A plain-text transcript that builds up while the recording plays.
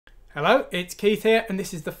Hello, it's Keith here, and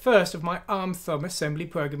this is the first of my ARM Thumb assembly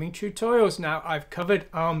programming tutorials. Now, I've covered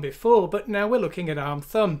ARM before, but now we're looking at ARM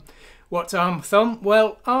Thumb. What's ARM Thumb?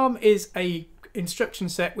 Well, ARM is a instruction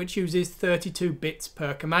set which uses 32 bits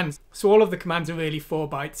per command. So all of the commands are really 4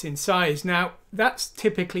 bytes in size. Now, that's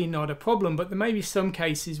typically not a problem, but there may be some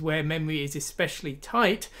cases where memory is especially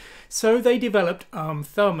tight. So they developed ARM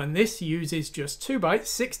Thumb, and this uses just 2 bytes,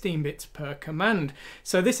 16 bits per command.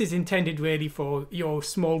 So this is intended really for your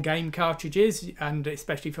small game cartridges, and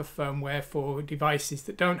especially for firmware for devices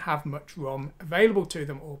that don't have much ROM available to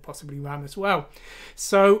them, or possibly RAM as well.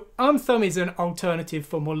 So ARM Thumb is an alternative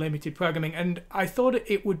for more limited programming, and I thought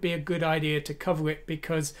it would be a good idea to cover it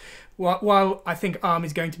because while I think ARM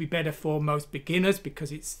is going to be better for most beginners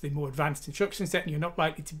because it's the more advanced instruction set and you're not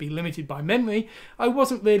likely to be limited by memory, I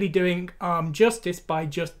wasn't really doing ARM justice by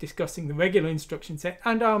just discussing the regular instruction set,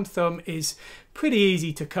 and ARM Thumb is pretty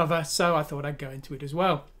easy to cover, so I thought I'd go into it as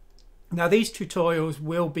well. Now, these tutorials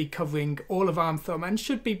will be covering all of ARM Thumb and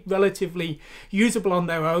should be relatively usable on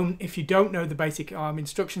their own if you don't know the basic ARM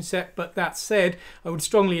instruction set. But that said, I would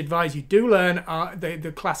strongly advise you do learn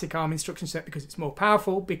the classic ARM instruction set because it's more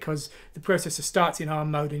powerful, because the processor starts in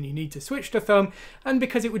ARM mode and you need to switch to Thumb, and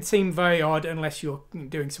because it would seem very odd unless you're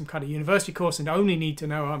doing some kind of university course and only need to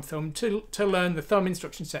know ARM Thumb to learn the Thumb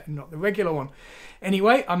instruction set and not the regular one.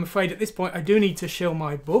 Anyway, I'm afraid at this point I do need to shill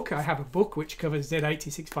my book. I have a book which covers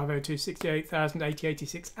Z80, 6502, 68000,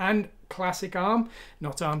 8086 and classic ARM,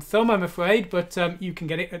 not ARM Thumb I'm afraid, but you can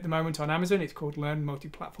get it at the moment on Amazon. It's called Learn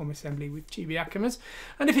Multi-Platform Assembly with Chibi Akimas,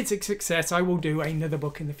 and if it's a success I will do another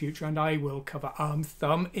book in the future and I will cover ARM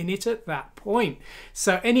Thumb in it at that point.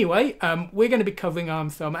 So anyway, we're going to be covering ARM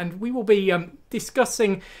Thumb, and we will be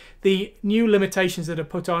discussing the new limitations that are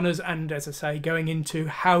put on us, and as I say, going into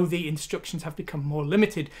how the instructions have become more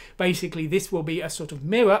limited. Basically, this will be a sort of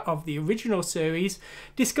mirror of the original series,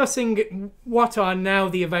 discussing what are now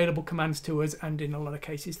the available commands to us, and in a lot of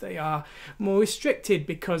cases they are more restricted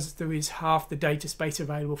because there is half the data space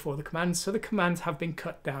available for the commands, so the commands have been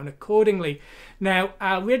cut down accordingly. Now,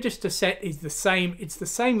 our register set is the same. It's the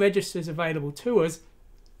same registers available to us,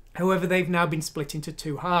 however they've now been split into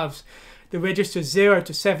two halves. The registers 0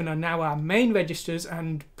 to 7 are now our main registers,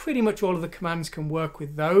 and pretty much all of the commands can work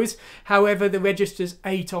with those. However, the registers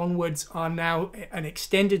 8 onwards are now an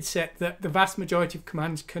extended set that the vast majority of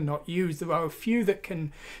commands cannot use. There are a few that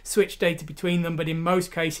can switch data between them, but in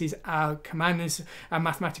most cases our commands, our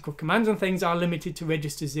mathematical commands and things are limited to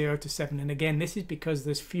registers 0 to 7. And again, this is because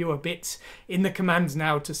there's fewer bits in the commands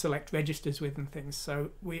now to select registers with and things.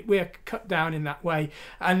 So we're cut down in that way.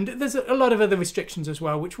 And there's a lot of other restrictions as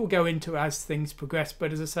well, which we'll go into as things progress,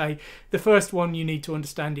 but as I say, the first one you need to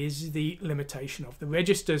understand is the limitation of the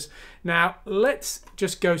registers. Now let's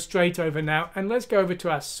just go straight over now and let's go over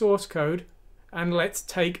to our source code and let's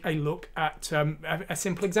take a look at a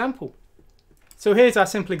simple example. So here's our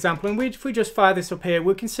simple example, and if we just fire this up here,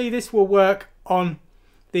 we can see this will work on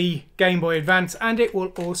the Game Boy Advance and it will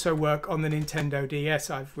also work on the Nintendo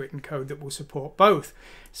DS. I've written code that will support both.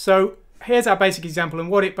 So here's our basic example,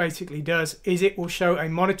 and what it basically does is it will show a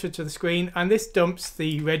monitor to the screen, and this dumps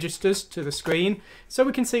the registers to the screen, so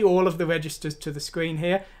we can see all of the registers to the screen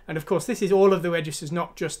here. And of course this is all of the registers,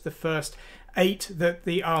 not just the first 8 that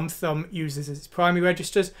the ARM Thumb uses as its primary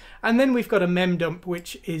registers. And then we've got a mem dump,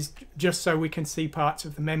 which is just so we can see parts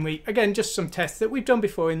of the memory. Again, just some tests that we've done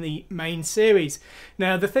before in the main series.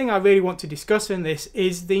 Now the thing I really want to discuss in this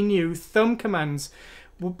is the new Thumb commands.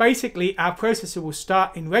 Well, basically our processor will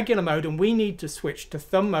start in regular mode and we need to switch to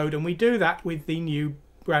Thumb mode, and we do that with the new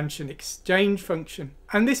branch and exchange function.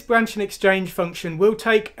 And this branch and exchange function will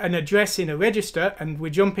take an address in a register, and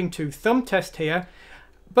we're jumping to Thumb test here,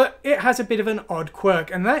 but it has a bit of an odd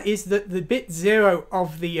quirk, and that is that the bit 0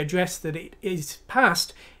 of the address that it is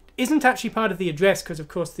passed isn't actually part of the address, because of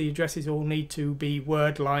course the addresses all need to be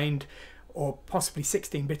word lined or possibly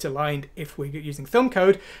 16-bit aligned if we're using Thumb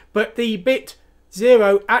code, but the bit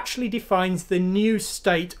 0 actually defines the new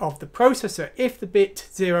state of the processor. If the bit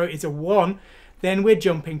 0 is a 1, then we're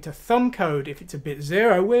jumping to Thumb code. If it's a bit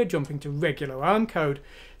 0, we're jumping to regular ARM code.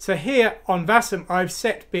 So here on VASM I've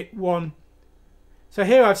set bit 1. So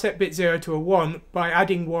here I've set bit 0 to a 1 by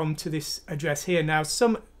adding 1 to this address here. Now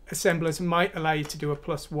some assemblers might allow you to do a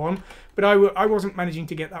 +1, but I wasn't managing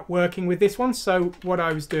to get that working with this one, so what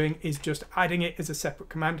I was doing is just adding it as a separate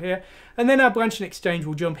command here, and then our branch and exchange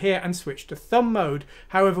will jump here and switch to Thumb mode.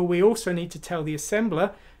 However, we also need to tell the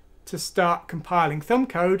assembler to start compiling Thumb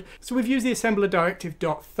code, so we've used the assembler directive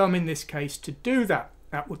 .thumb in this case to do that.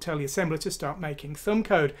 That will tell the assembler to start making Thumb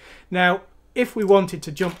code. Now if we wanted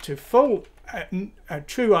to jump to full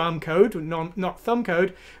true ARM code, not thumb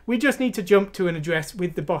code, we just need to jump to an address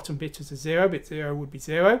with the bottom bit as a 0, bit 0 would be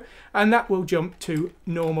 0, and that will jump to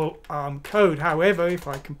normal ARM code. However, if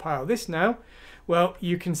I compile this now, well,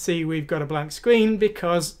 you can see we've got a blank screen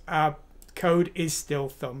because our code is still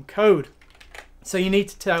thumb code. So you need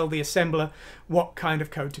to tell the assembler what kind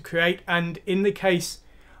of code to create, and in the case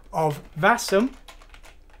of Vasm,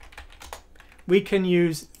 we can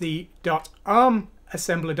use the .arm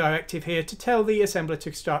assembler directive here to tell the assembler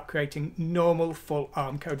to start creating normal full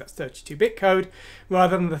ARM code, that's 32-bit code,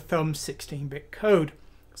 rather than the thumb 16-bit code.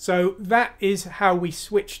 So that is how we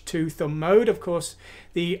switch to thumb mode. Of course,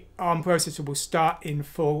 the ARM processor will start in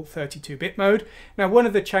full 32-bit mode. Now, one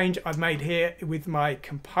of the changes I've made here with my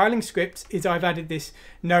compiling scripts is I've added this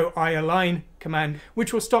no I-align command,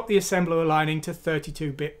 which will stop the assembler aligning to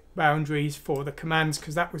 32-bit boundaries for the commands,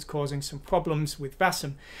 because that was causing some problems with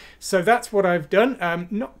Vasm. So that's what I've done.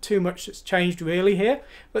 Not too much that's changed really here,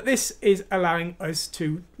 but this is allowing us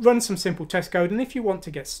to run some simple test code. And if you want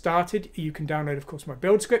to get started, you can download, of course, my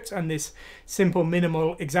build scripts and this simple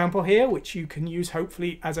minimal example here, which you can use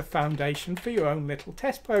hopefully as a foundation for your own little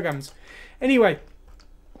test programs. Anyway,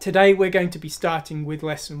 today we're going to be starting with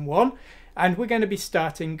lesson 1, and we're going to be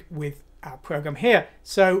starting with our program here.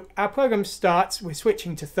 So our program starts, we're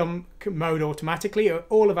switching to thumb mode automatically.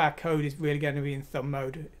 All of our code is really going to be in thumb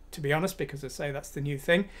mode, to be honest, because I say that's the new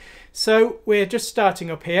thing. So we're just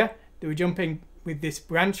starting up here. We're jumping with this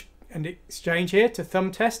branch and exchange here to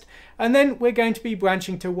thumb test, and then we're going to be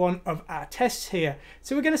branching to one of our tests here.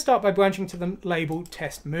 So we're going to start by branching to the label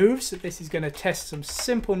test moves. So this is going to test some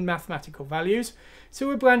simple mathematical values. So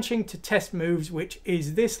we're branching to test moves, which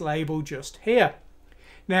is this label just here.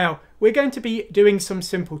 Now, we're going to be doing some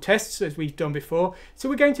simple tests as we've done before. So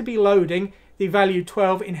we're going to be loading the value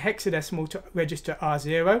 12 in hexadecimal to register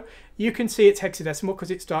R0. You can see it's hexadecimal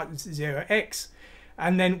because it starts at 0x.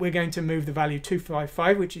 And then we're going to move the value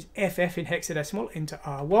 255, which is FF in hexadecimal, into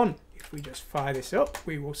R1. If we just fire this up,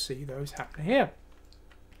 we will see those happen here.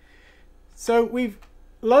 So we've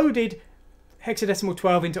loaded hexadecimal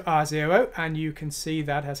 12 into R0, and you can see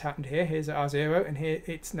that has happened here. Here's R0, and here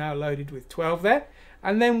it's now loaded with 12 there.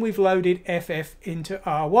 And then we've loaded FF into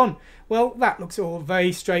R1. Well, that looks all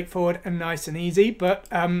very straightforward and nice and easy, but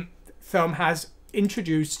Thumb has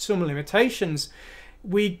introduced some limitations.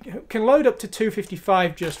 We can load up to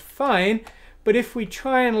 255 just fine, but if we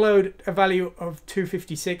try and load a value of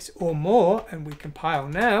 256 or more, and we compile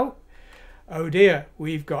now, oh dear,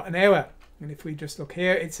 we've got an error. And if we just look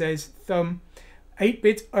here, it says Thumb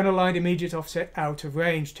 8-bit unaligned immediate offset out of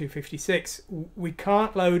range 256. We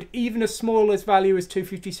can't load even as small as value as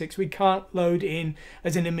 256. We can't load in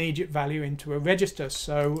as an immediate value into a register.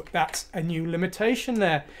 So that's a new limitation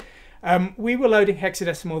there. We were loading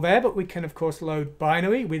hexadecimal there, but we can of course load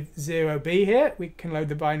binary with 0b here. We can load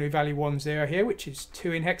the binary value 10 here, which is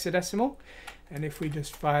 2 in hexadecimal. And if we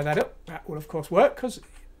just fire that up, that will of course work, because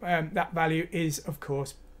that value is of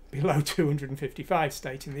course below 255,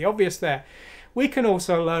 stating the obvious there. We can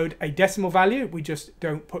also load a decimal value. We just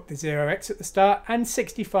don't put the 0x at the start. And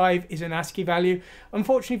 65 is an ASCII value.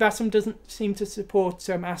 Unfortunately, Vasm doesn't seem to support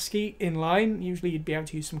ASCII inline. Usually you'd be able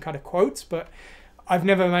to use some kind of quotes, but I've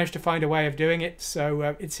never managed to find a way of doing it,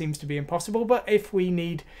 so it seems to be impossible. But if we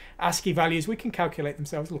need ASCII values, we can calculate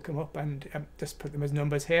themselves, look them up, and just put them as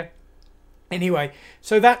numbers here. Anyway,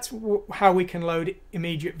 so that's how we can load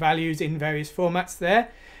immediate values in various formats there.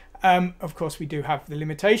 Of course, we do have the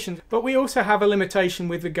limitations, but we also have a limitation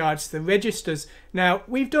with regards to the registers. Now,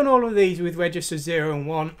 we've done all of these with registers 0 and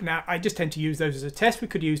 1. Now, I just tend to use those as a test. We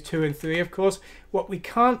could use 2 and 3, of course. What we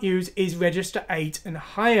can't use is register 8 and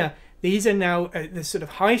higher. These are now the sort of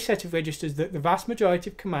high set of registers that the vast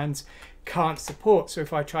majority of commands can't support. So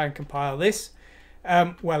if I try and compile this,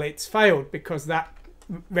 well, it's failed because that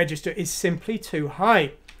register is simply too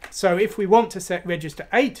high. So if we want to set register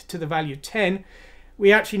 8 to the value 10,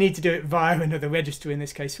 we actually need to do it via another register in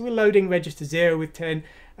this case. So we're loading register 0 with 10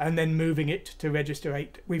 and then moving it to register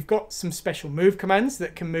 8. We've got some special move commands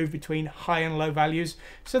that can move between high and low values,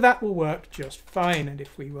 so that will work just fine. And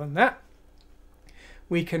if we run that,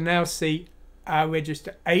 we can now see our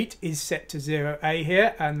register 8 is set to 0A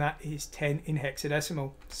here, and that is 10 in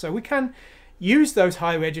hexadecimal. So we can use those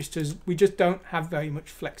high registers, we just don't have very much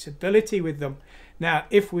flexibility with them. Now,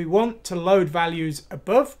 if we want to load values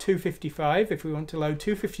above 255, if we want to load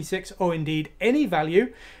 256 or indeed any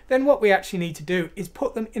value, then what we actually need to do is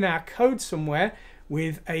put them in our code somewhere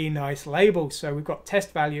with a nice label. So we've got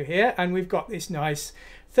test value here, and we've got this nice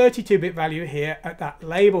 32-bit value here at that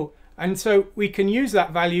label. And so we can use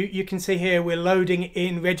that value. You can see here we're loading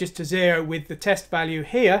in register 0 with the test value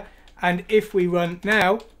here, And if we run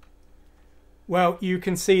now, well, you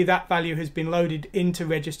can see that value has been loaded into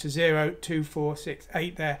register 0, 2, 4, 6,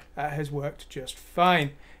 8 there. That has worked just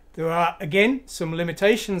fine. There are, again, some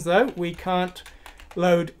limitations though. We can't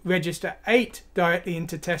load register 8 directly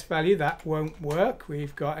into test value. That won't work.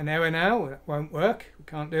 We've got an error now. That won't work. We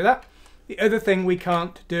can't do that. The other thing we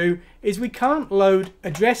can't do is we can't load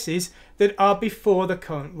addresses that are before the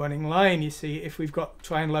current running line. You see, if we've got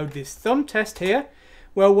try and load this thumb test here,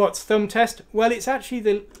 well, what's thumb test? Well, it's actually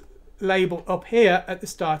the label up here at the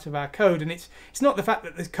start of our code, and it's not the fact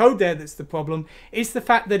that there's code there that's the problem. It's the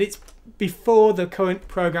fact that it's before the current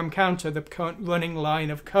program counter, the current running line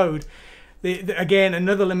of code. Again,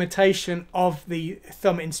 another limitation of the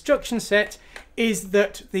thumb instruction set is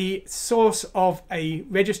that the source of a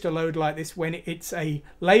register load like this, when it's a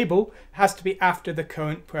label, has to be after the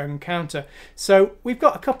current program counter. So we've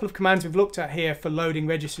got a couple of commands we've looked at here for loading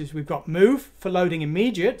registers. We've got move for loading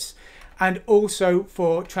immediates, and also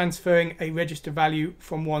for transferring a register value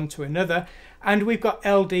from one to another. And we've got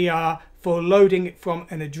LDR for loading from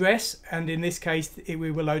an address, and in this case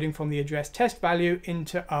we were loading from the address test value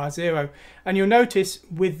into R0. And you'll notice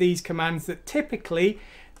with these commands that typically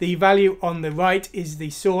the value on the right is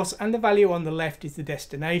the source and the value on the left is the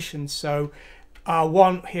destination. So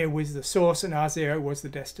R1 here was the source and R0 was the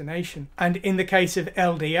destination. And in the case of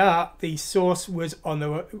LDR, the source was on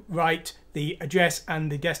the right, the address,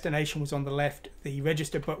 and the destination was on the left, the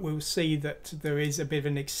register. But we'll see that there is a bit of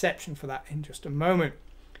an exception for that in just a moment.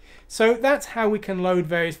 So that's how we can load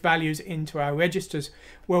various values into our registers.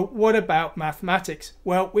 Well, what about mathematics?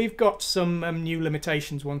 Well, we've got some new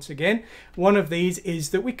limitations once again. One of these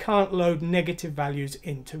is that we can't load negative values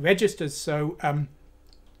into registers. So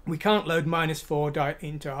we can't load -4 directly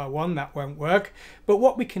into R1, that won't work. But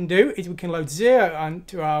what we can do is we can load 0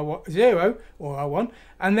 onto R0 or R1,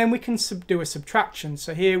 and then we can do a subtraction.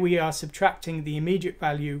 So here we are subtracting the immediate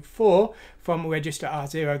value 4 from register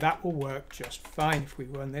R0. That will work just fine. If we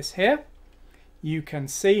run this here, you can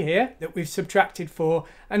see here that we've subtracted 4,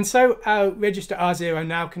 and so our register R0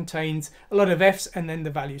 now contains a lot of F's and then the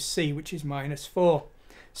value C, which is -4.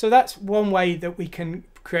 So that's one way that we can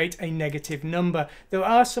create a negative number. There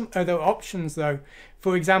are some other options though.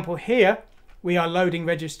 For example, here we are loading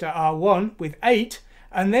register R1 with 8,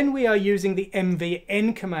 and then we are using the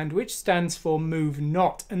MVN command, which stands for move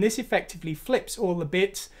not, and this effectively flips all the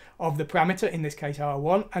bits of the parameter, in this case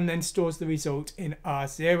R1, and then stores the result in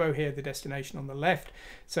R0 here, the destination on the left.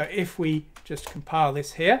 So if we just compile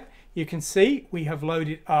this here, you can see we have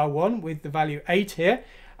loaded R1 with the value 8 here,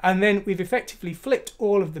 and then we've effectively flipped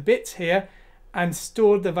all of the bits here and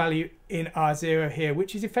stored the value in R0 here,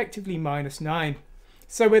 which is effectively -9.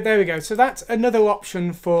 So there we go. So that's another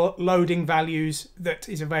option for loading values that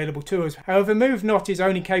is available to us. However, move not is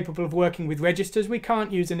only capable of working with registers. We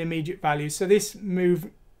can't use an immediate value. So this move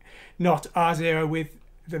not R0 with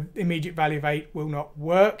the immediate value of 8 will not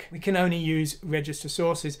work. We can only use register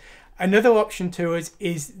sources. Another option to us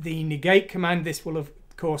is the negate command. This will of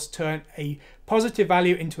course turn a positive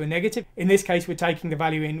value into a negative. In this case, we're taking the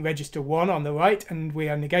value in register 1 on the right, and we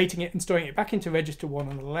are negating it and storing it back into register 1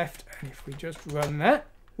 on the left. And if we just run that,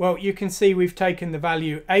 well, you can see we've taken the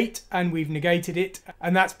value 8 and we've negated it,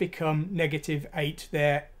 and that's become -8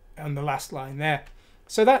 there on the last line there.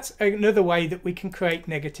 So that's another way that we can create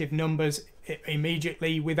negative numbers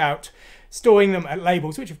immediately without storing them at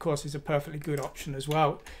labels, which of course is a perfectly good option as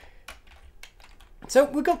well. So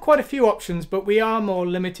we've got quite a few options, but we are more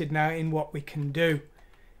limited now in what we can do.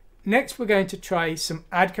 Next, we're going to try some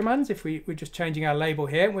add commands. If we're just changing our label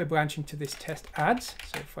here, we're branching to this test adds.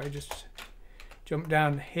 So if I just jump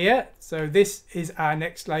down here, so this is our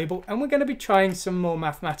next label, and we're going to be trying some more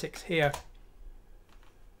mathematics here.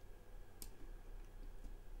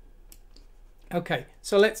 Okay,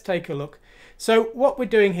 so let's take a look. So what we're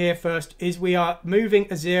doing here first is we are moving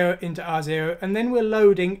a 0 into R0, and then we're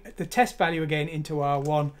loading the test value again into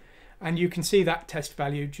R1, and you can see that test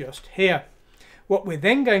value just here. What we're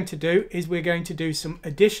then going to do is we're going to do some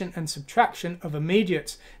addition and subtraction of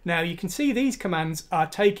immediates. Now you can see these commands are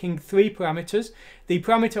taking 3 parameters. The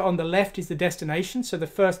parameter on the left is the destination, so the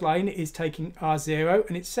first line is taking R0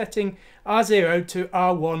 and it's setting R0 to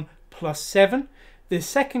R1 plus 7. The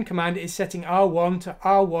second command is setting R1 to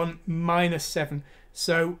R1 minus 7.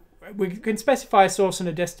 So we can specify a source and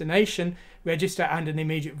a destination register and an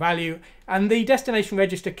immediate value, and the destination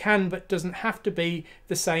register can but doesn't have to be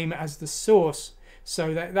the same as the source.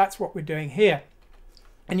 So that's what we're doing here,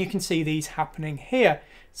 and you can see these happening here.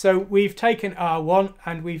 So we've taken R1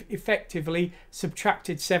 and we've effectively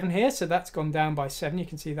subtracted 7 here, so that's gone down by 7. You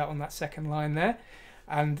can see that on that second line there,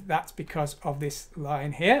 and that's because of this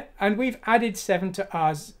line here. And we've added 7 to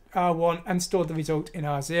R1 and stored the result in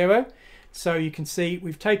R0. So you can see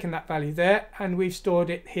we've taken that value there and we've stored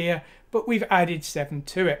it here, but we've added 7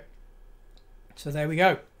 to it. So there we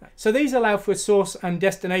go. So these allow for a source and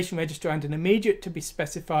destination register and an immediate to be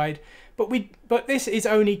specified, but this is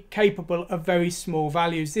only capable of very small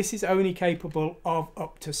values. This is only capable of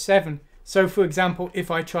up to 7. So for example, if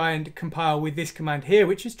I try and compile with this command here,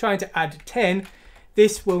 which is trying to add 10,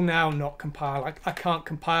 this will now not compile. I can't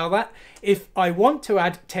compile that. If I want to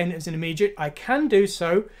add 10 as an immediate, I can do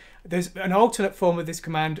so. There's an alternate form of this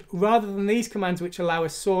command. Rather than these commands which allow a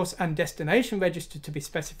source and destination register to be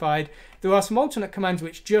specified, there are some alternate commands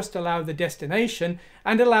which just allow the destination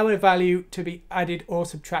and allow a value to be added or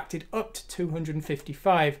subtracted up to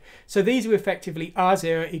 255. So these are effectively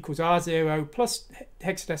R0 equals R0 plus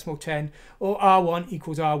hexadecimal 10, or R1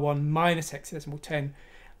 equals R1 minus hexadecimal 10.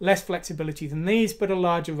 Less flexibility than these, but a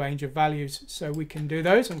larger range of values. So we can do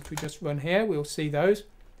those, and if we just run here, we'll see those.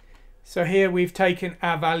 So here we've taken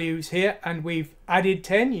our values here and we've added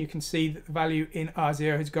 10. You can see that the value in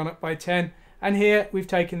R0 has gone up by 10. And here we've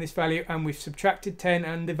taken this value and we've subtracted 10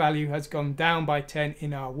 and the value has gone down by 10 in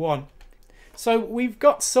R1. So we've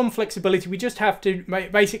got some flexibility. We just have to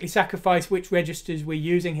basically sacrifice which registers we're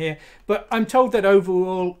using here. But I'm told that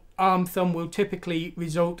overall ARM thumb will typically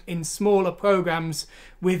result in smaller programs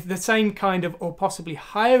with the same kind of or possibly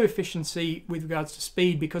higher efficiency with regards to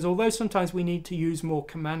speed, because although sometimes we need to use more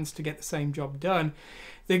commands to get the same job done,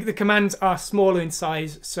 the commands are smaller in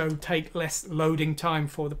size, so take less loading time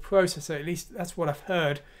for the processor. At least that's what I've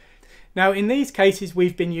heard. Now in these cases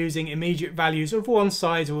we've been using immediate values of one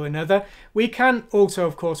size or another. We can also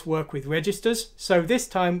of course work with registers. So this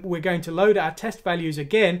time we're going to load our test values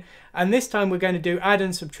again, and this time we're going to do add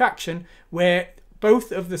and subtraction where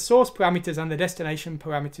both of the source parameters and the destination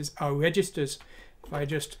parameters are registers. If I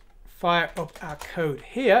just fire up our code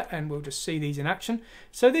here and we'll just see these in action.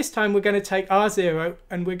 So this time we're going to take R0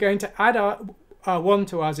 and we're going to add R1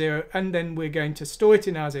 to R0, and then we're going to store it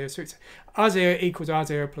in R0. So it's R0 equals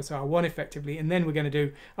R0 plus R1 effectively, and then we're going to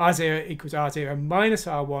do R0 equals R0 minus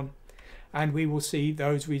R1, and we will see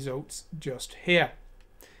those results just here.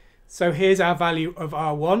 So here's our value of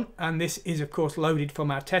R1, and this is of course loaded from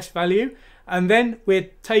our test value, and then we're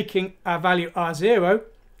taking our value R0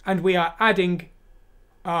 and we are adding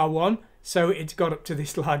R1, so it's got up to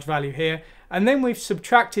this large value here, and then we've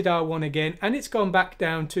subtracted R1 again and it's gone back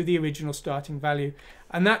down to the original starting value,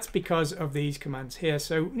 and that's because of these commands here.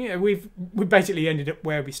 So we basically ended up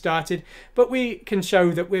where we started, but we can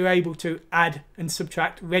show that we're able to add and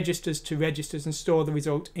subtract registers to registers and store the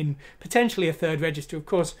result in potentially a third register. Of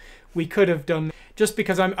course we could have done, just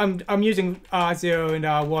because I'm using R0 and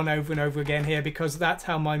R1 over and over again here because that's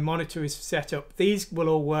how my monitor is set up. These will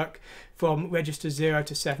all work from register 0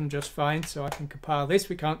 to 7 just fine, so I can compile this.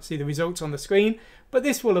 We can't see the results on the screen, but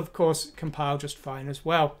this will of course compile just fine as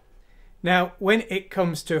well. Now when it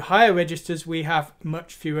comes to higher registers we have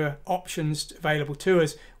much fewer options available to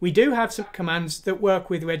us. We do have some commands that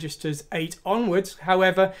work with registers 8 onwards,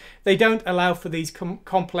 however they don't allow for these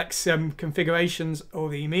complex configurations or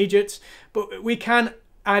the immediates, but we can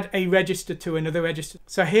add a register to another register.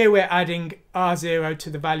 So here we're adding R0 to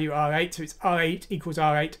the value R8, so it's R8 equals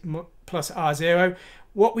R8 plus R0.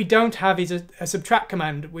 What we don't have is a subtract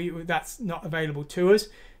command. That's not available to us,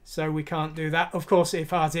 so we can't do that. Of course,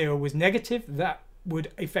 if R0 was negative, that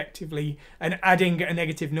would effectively, and adding a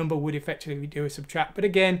negative number would effectively do a subtract. But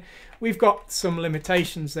again, we've got some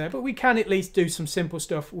limitations there, but we can at least do some simple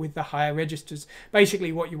stuff with the higher registers.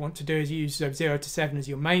 Basically what you want to do is use 0 to 7 as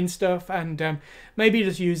your main stuff, and maybe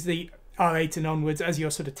just use the R8 and onwards as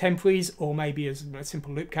your sort of temporaries, or maybe as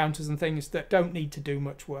simple loop counters and things that don't need to do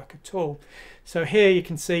much work at all. So here you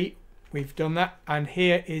can see we've done that, and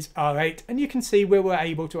here is R8, and you can see where we're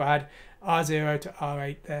able to add R0 to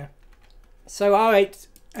R8 there. So R8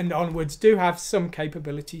 and onwards do have some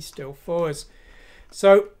capabilities still for us.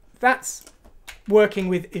 So that's working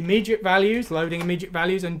with immediate values, loading immediate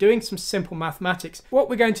values and doing some simple mathematics. What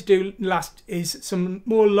we're going to do last is some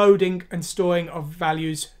more loading and storing of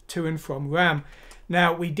values to and from RAM.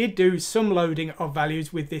 Now we did do some loading of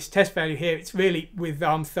values with this test value here. It's really, with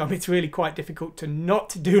ARM thumb, it's really quite difficult to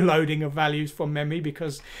not do loading of values from memory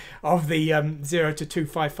because of the 0 to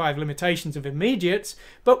 255 limitations of immediates.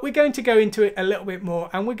 But we're going to go into it a little bit more,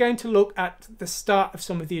 and we're going to look at the start of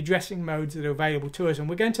some of the addressing modes that are available to us. And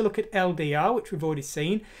we're going to look at LDR, which we've already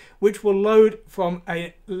seen, which will load from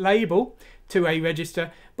a label to a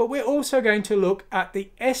register. But we're also going to look at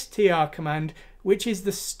the STR command, which is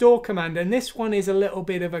the store command, and this one is a little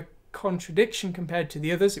bit of a contradiction compared to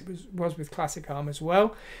the others. It was with classic ARM as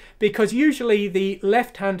well, because usually the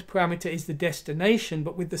left-hand parameter is the destination,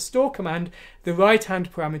 but with the store command, the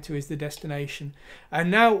right-hand parameter is the destination. And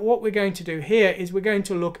now what we're going to do here is we're going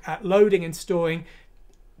to look at loading and storing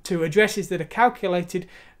to addresses that are calculated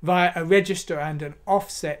via a register and an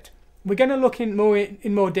offset. We're going to look in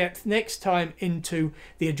more depth next time into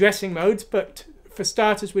the addressing modes, but for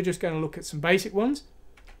starters we're just going to look at some basic ones.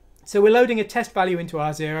 So we're loading a test value into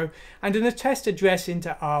R0 and a test address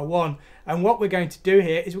into R1. And what we're going to do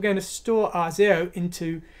here is we're going to store R0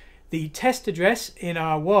 into the test address in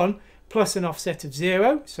R1 plus an offset of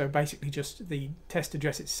 0. So basically just the test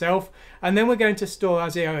address itself. And then we're going to store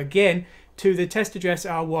R0 again to the test address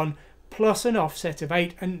R1 plus an offset of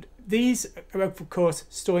 8. And these are, of course,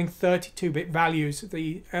 storing 32-bit values.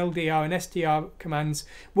 The LDR and STR commands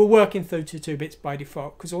will work in 32 bits by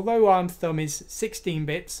default, because although ARM Thumb is 16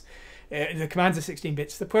 bits, the commands are 16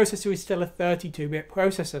 bits, the processor is still a 32-bit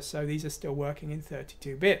processor, so these are still working in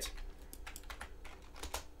 32 bits.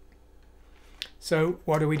 So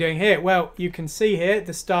what are we doing here? Well, you can see here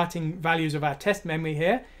the starting values of our test memory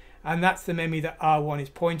here, and that's the memory that R1 is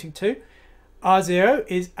pointing to. R0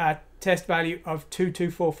 is our test value of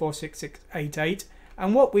 22446688,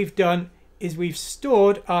 and what we've done is we've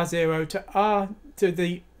stored R0 to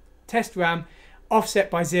the test RAM offset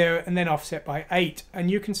by 0 and then offset by 8, and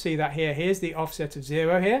you can see that here. Here's the offset of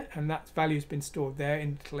 0 here, and that value's been stored there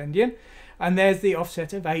in Little Endian, and there's the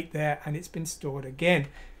offset of 8 there, and it's been stored again.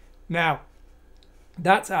 Now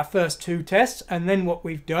that's our first two tests, and then what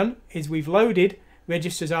we've done is we've loaded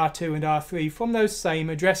registers R2 and R3 from those same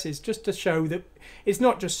addresses, just to show that it's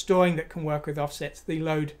not just storing that can work with offsets, the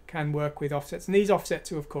load can work with offsets, and these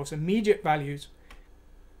offsets are of course immediate values.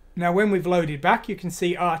 Now when we've loaded back, you can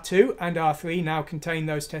see R2 and R3 now contain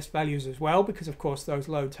those test values as well, because of course those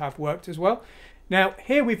loads have worked as well. Now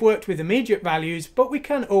here we've worked with immediate values, but we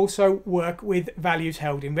can also work with values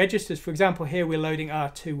held in registers. For example, here we're loading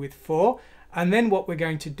R2 with 4, and then what we're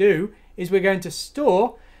going to do is we're going to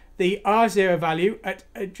store the R0 value at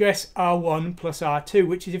address R1 plus R2,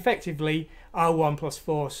 which is effectively R1 plus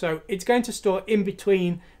 4. So it's going to store in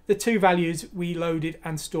between the two values we loaded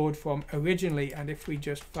and stored from originally. And if we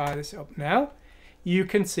just fire this up now, you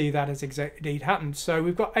can see that has indeed happened. So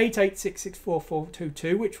we've got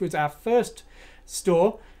 88664422, which was our first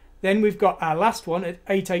store. Then we've got our last one at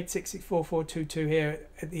 88664422 here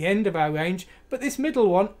at the end of our range. But this middle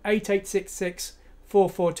one,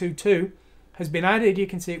 88664422, has been added. You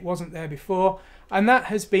can see it wasn't there before, and that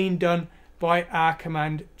has been done by our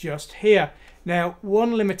command just here. Now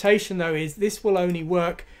one limitation though is this will only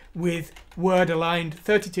work with word aligned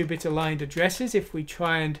 32-bit aligned addresses. If we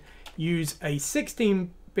try and use a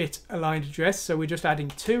 16-bit aligned address, so we're just adding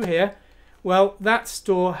 2 here, well that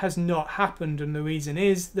store has not happened, and the reason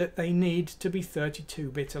is that they need to be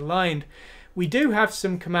 32-bit aligned. We do have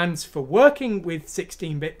some commands for working with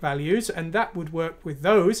 16-bit values, and that would work with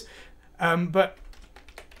those. But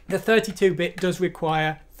the 32-bit does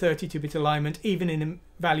require 32-bit alignment, even in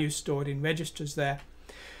values stored in registers there.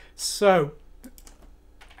 So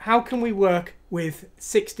how can we work with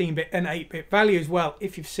 16-bit and 8-bit values? Well,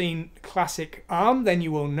 if you've seen classic ARM, then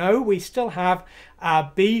you will know we still have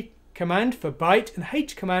our B command for byte and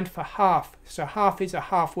H command for half. So half is a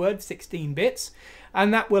half word, 16 bits,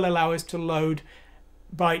 and that will allow us to load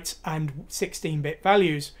bytes and 16-bit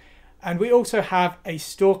values. And we also have a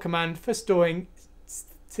store command for storing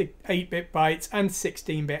 8-bit bytes and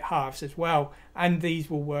 16-bit halves as well, and these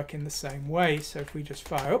will work in the same way. So if we just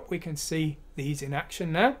fire up, we can see these in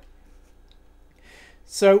action now.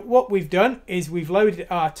 So what we've done is we've loaded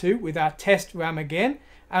R2 with our test RAM again,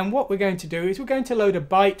 and what we're going to do is we're going to load a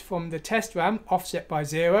byte from the test RAM offset by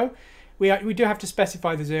 0. We do have to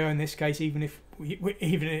specify the 0 in this case, even if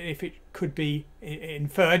it could be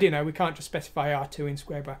inferred. You know, we can't just specify R2 in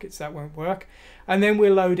square brackets, that won't work. And then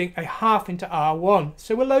we're loading a half into R1.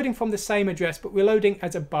 So we're loading from the same address, but we're loading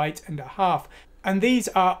as a byte and a half. And these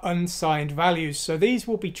are unsigned values, so these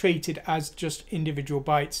will be treated as just individual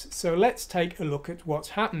bytes. So let's take a look at what's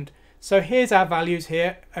happened. So here's our values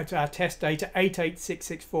here at our test data,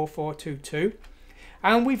 88664422.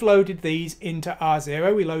 And we've loaded these into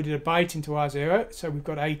R0. We loaded a byte into R0, so we've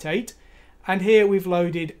got 88. And here we've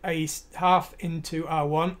loaded a half into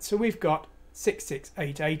R1, so we've got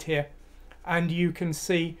 6688 here. And you can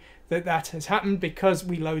see that that has happened because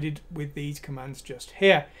we loaded with these commands just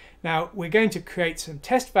here. Now we're going to create some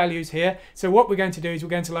test values here. So what we're going to do is we're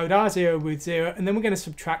going to load R0 with 0, and then we're going to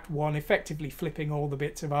subtract 1, effectively flipping all the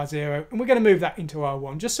bits of R0, and we're going to move that into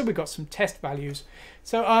R1 just so we've got some test values.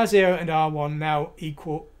 So R0 and R1 now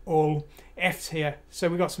equal all F's here, so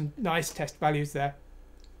we've got some nice test values there.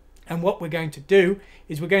 And what we're going to do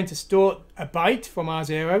is we're going to store a byte from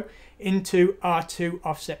R0 into R2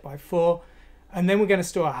 offset by 4, and then we're going to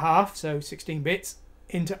store a half, so 16 bits,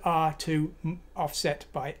 into R2 offset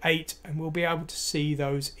by 8, and we'll be able to see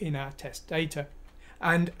those in our test data.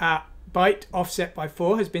 And our byte offset by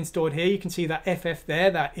 4 has been stored here. You can see that FF there,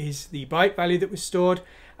 that is the byte value that was stored,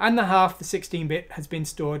 and the half, the 16-bit, has been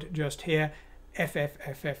stored just here.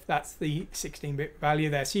 FF, that's the 16-bit value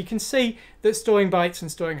there. So you can see that storing bytes and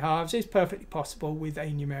storing halves is perfectly possible with a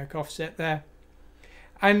numeric offset there.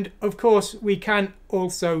 And of course we can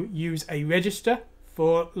also use a register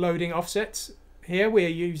for loading offsets. Here we're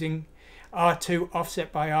using R2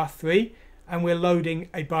 offset by R3, and we're loading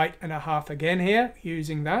a byte and a half again here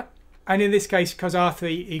using that. And in this case, because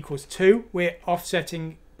R3 equals 2, we're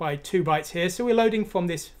offsetting by 2 bytes here, so we're loading from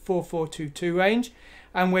this 4422 range.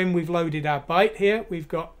 And when we've loaded our byte here, we've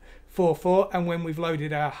got 44, and when we've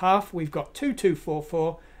loaded our half, we've got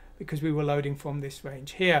 2244, because we were loading from this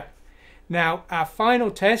range here. Now our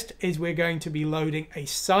final test is we're going to be loading a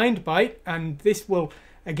signed byte, and this will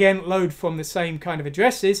again load from the same kind of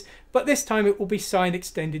addresses, but this time it will be signed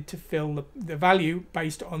extended to fill the value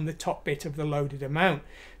based on the top bit of the loaded amount.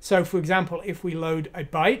 So for example, if we load a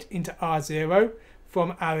byte into R0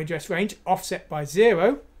 from our address range offset by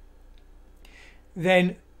 0,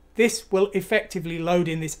 then this will effectively load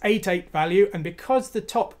in this 88 value, and because the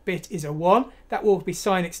top bit is a 1, that will be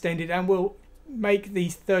sign extended and will make the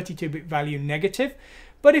 32-bit value negative.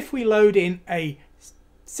 But if we load in a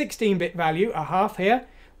 16-bit value, a half here,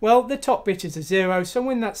 well, the top bit is a 0, so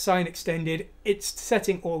when that's sign extended, it's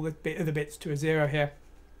setting all the other bits to a 0 here.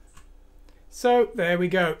 So there we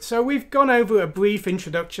go. So we've gone over a brief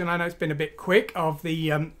introduction, I know it's been a bit quick, of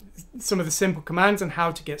the some of the simple commands and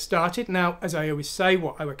how to get started. Now, as I always say,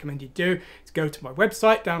 what I recommend you do is go to my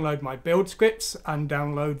website, download my build scripts and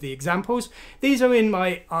download the examples. These are in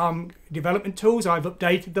my ARM development tools. I've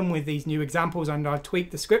updated them with these new examples and I've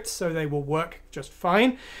tweaked the scripts so they will work just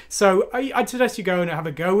fine. So I'd suggest you go and have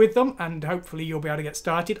a go with them, and hopefully you'll be able to get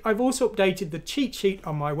started. I've also updated the cheat sheet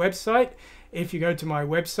on my website. If you go to my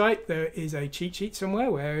website, there is a cheat sheet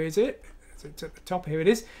somewhere. Where is it? It's at the top. Here it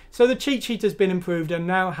is. So the cheat sheet has been improved and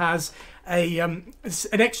now has an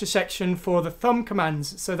extra section for the thumb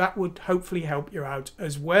commands, so that would hopefully help you out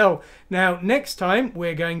as well. Now next time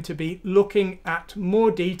we're going to be looking at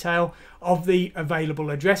more detail of the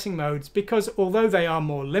available addressing modes, because although they are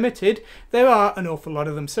more limited, there are an awful lot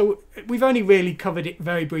of them. So we've only really covered it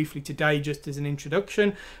very briefly today just as an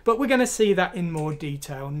introduction, but we're going to see that in more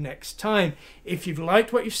detail next time. If you've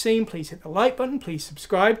liked what you've seen, please hit the like button, please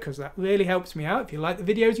subscribe, because that really helps me out. If you like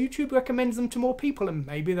the videos, YouTube recommends them to more people and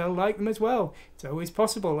maybe they'll like them as well. It's always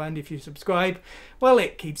possible. And if you subscribe, well,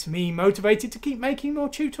 it keeps me motivated to keep making more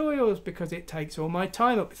tutorials, because it takes all my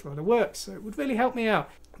time up. It's a lot of work, so it would really help me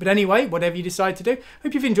out. But anyway, whatever you decide to do,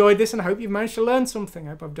 hope you've enjoyed this and I hope you've managed to learn something.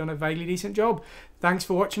 I hope I've done a vaguely decent job. Thanks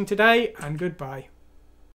for watching today, and goodbye.